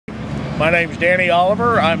My name's Danny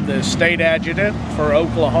Oliver. I'm the state adjutant for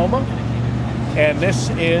Oklahoma, and this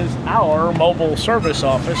is our mobile service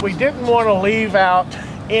office. We didn't want to leave out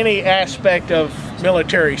any aspect of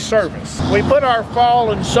military service. We put our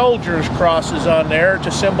fallen soldiers crosses on there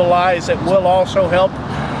to symbolize that we'll also help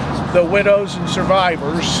the widows and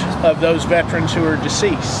survivors of those veterans who are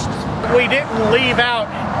deceased. We didn't leave out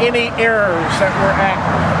any errors that were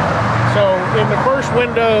active. So in the first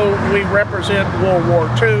window, we represent World War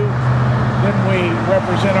II. Then we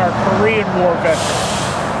represent our Korean War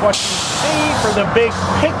veterans. What you see for the big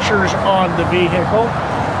pictures on the vehicle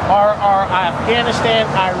are our Afghanistan,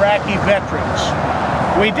 Iraqi veterans.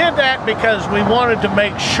 We did that because we wanted to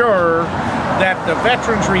make sure that the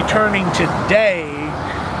veterans returning today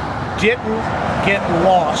didn't get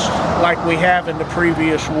lost like we have in the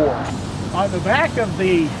previous war. On the back of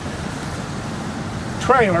the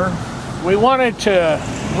trailer, we wanted to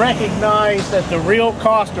recognize that the real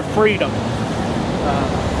cost of freedom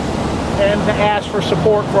and to ask for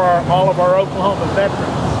support for all of our Oklahoma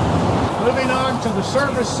veterans. Moving on to the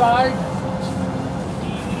service side,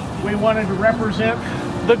 we wanted to represent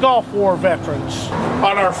the Gulf War veterans.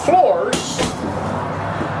 On our floors,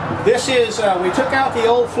 this is, we took out the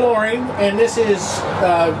old flooring, and this is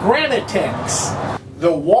Granitex.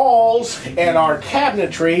 The walls and our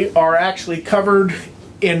cabinetry are actually covered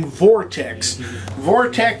in Vortex.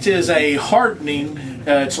 Vortex is a hardening,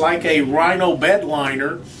 it's like a Rhino bed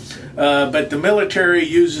liner, but the military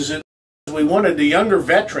uses it. We wanted the younger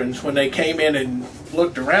veterans, when they came in and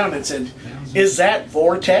looked around and said, is that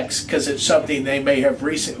Vortex? Because it's something they may have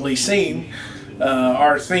recently seen.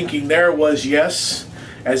 Our thinking there was, yes,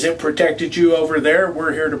 as it protected you over there,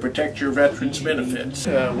 we're here to protect your veterans' benefits.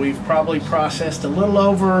 We've probably processed a little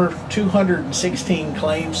over 216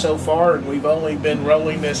 claims so far, and we've only been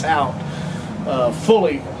rolling this out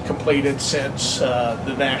fully completed since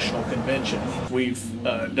the National Convention. We've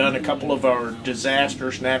done a couple of our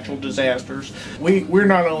disasters, natural disasters. We're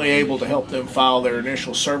not only able to help them file their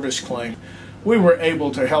initial service claim, we were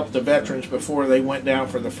able to help the veterans before they went down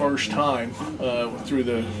for the first time through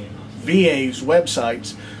the VA's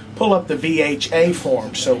websites, pull up the VHA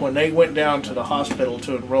form, so when they went down to the hospital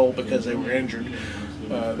to enroll because they were injured,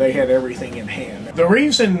 they had everything in hand. The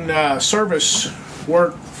reason service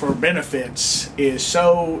work for benefits is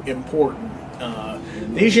so important.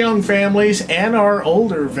 These young families and our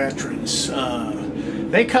older veterans,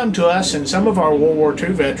 they come to us, and some of our World War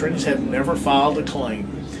II veterans have never filed a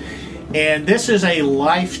claim. And this is a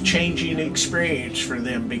life-changing experience for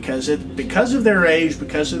them because of their age,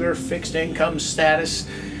 because of their fixed income status.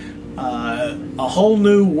 A whole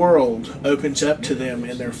new world opens up to them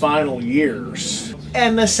in their final years.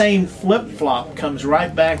 And the same flip-flop comes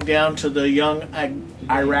right back down to the young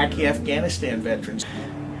Iraqi Afghanistan veterans.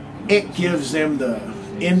 It gives them the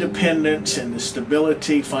independence and the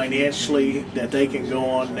stability financially that they can go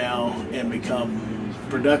on now and become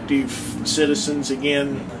productive citizens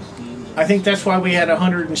again. I think that's why we had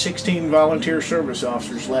 116 volunteer service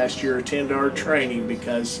officers last year attend our training,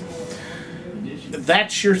 because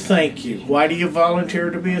that's your thank you. Why do you volunteer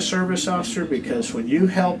to be a service officer? Because when you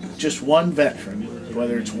help just one veteran,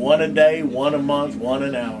 whether it's one a day, one a month, one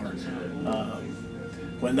an hour,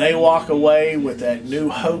 when they walk away with that new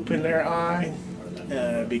hope in their eye,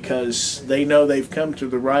 because they know they've come to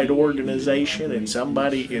the right organization and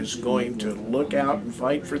somebody is going to look out and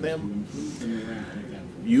fight for them,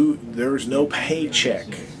 there's no paycheck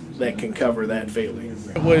that can cover that feeling.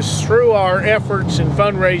 It was through our efforts and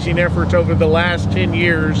fundraising efforts over the last 10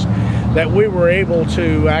 years that we were able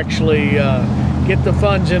to actually get the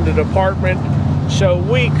funds in the department so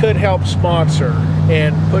we could help sponsor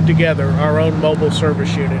and put together our own mobile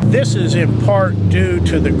service unit. This is in part due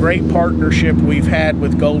to the great partnership we've had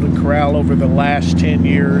with Golden Corral over the last 10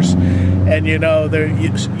 years. And you know,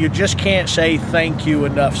 you just can't say thank you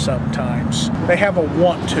enough sometimes. They have a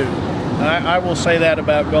want to. I will say that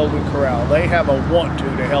about Golden Corral. They have a want to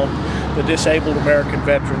help the disabled American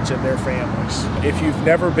veterans and their families. If you've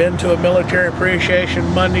never been to a Military Appreciation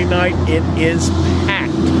Monday night, it is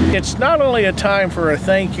packed. It's not only a time for a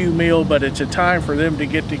thank you meal, but it's a time for them to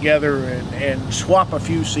get together and swap a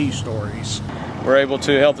few sea stories. We're able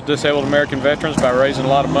to help the disabled American veterans by raising a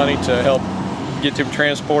lot of money to help get them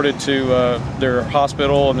transported to their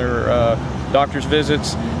hospital and their doctor's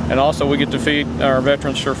visits, and also we get to feed our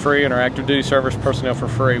veterans for free and our active duty service personnel for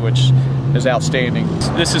free, which is outstanding.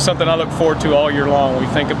 This is something I look forward to all year long. We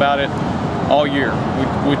think about it all year.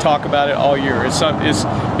 We talk about it all year.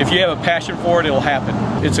 If you have a passion for it, it'll happen.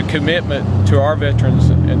 It's a commitment to our veterans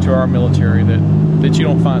and to our military that you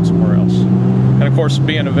don't find somewhere else. And of course,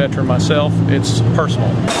 being a veteran myself, it's personal.